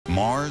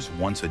Mars,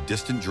 once a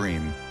distant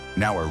dream,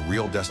 now a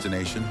real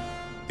destination.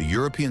 The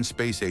European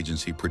Space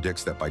Agency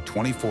predicts that by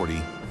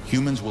 2040,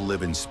 humans will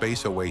live in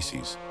space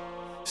oases,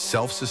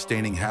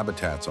 self-sustaining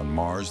habitats on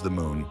Mars, the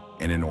Moon,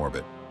 and in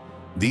orbit.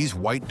 These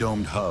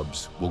white-domed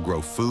hubs will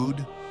grow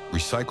food,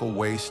 recycle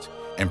waste,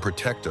 and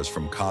protect us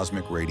from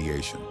cosmic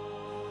radiation.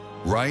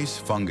 Rice,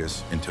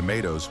 fungus, and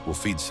tomatoes will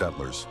feed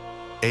settlers.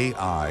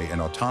 AI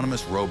and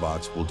autonomous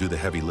robots will do the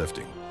heavy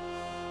lifting.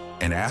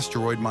 And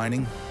asteroid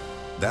mining?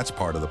 That's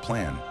part of the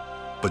plan.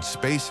 But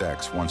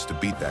SpaceX wants to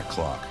beat that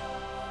clock.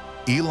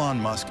 Elon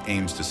Musk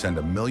aims to send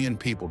 1 million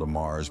people to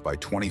Mars by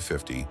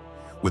 2050,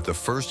 with the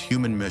first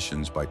human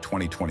missions by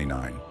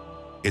 2029.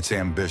 It's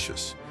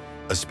ambitious,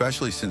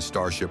 especially since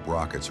Starship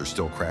rockets are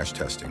still crash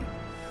testing.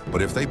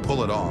 But if they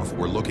pull it off,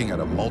 we're looking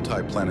at a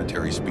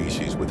multi-planetary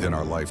species within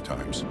our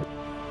lifetimes.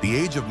 The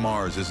age of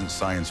Mars isn't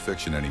science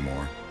fiction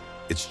anymore.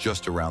 It's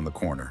just around the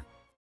corner.